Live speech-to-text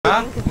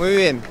Muy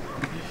bien.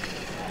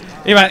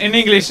 Iván, in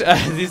English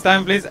this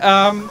time, please.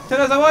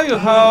 Tell us about you.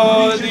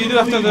 How do you do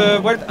after the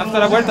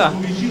Vuelta?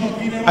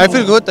 I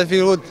feel good.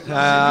 The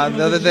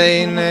other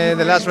day in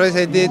the last race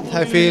I did,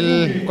 I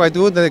feel quite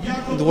good. It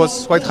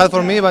was quite hard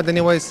for me, but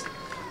anyways,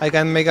 I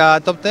can make a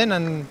top 10.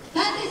 And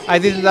I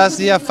did last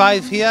year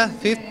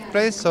 5th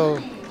place, so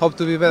hope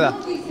to be better.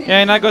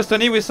 Yeah, in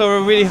Agostoni we saw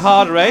a really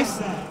hard race,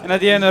 and at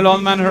the end a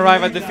lone man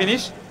arrived at the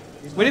finish.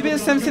 Will it be the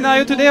same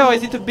scenario today, or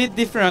is it a bit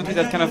different with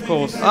that kind of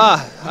course?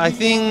 I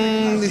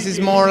think this is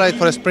more like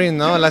for a sprint,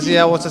 no? Last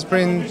year was a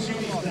sprint.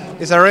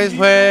 It's a race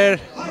where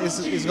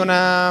it's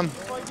gonna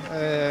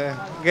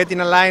get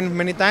in a line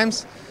many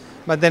times,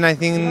 but then I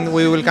think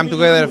we will come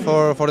together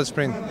for the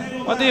sprint.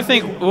 What do you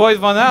think Wout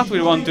van Aert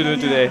will want to do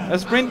today? A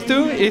sprint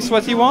too is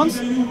what he wants,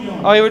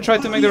 or he will try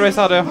to make the race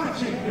harder?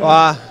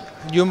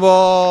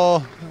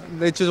 Jumbo,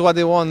 they choose what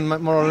they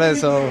want, more or less,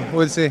 so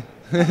we'll see.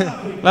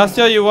 Last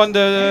year you won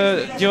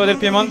the Giro del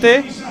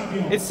Piemonte.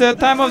 It's a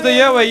time of the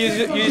year where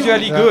you're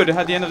usually good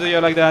at the end of the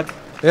year like that.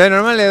 Yeah,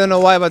 normally I don't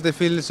know why, but I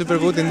feel super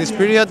good in this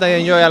period. I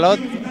enjoy a lot.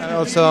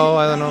 Also,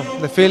 I don't know,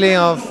 the feeling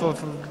of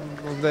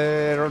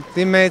the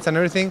teammates and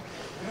everything.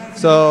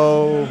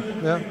 So,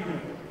 yeah,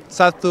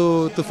 sad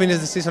to finish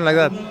the season like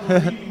that.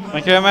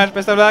 Thank you very much.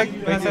 Best of luck.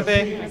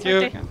 Thank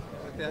you.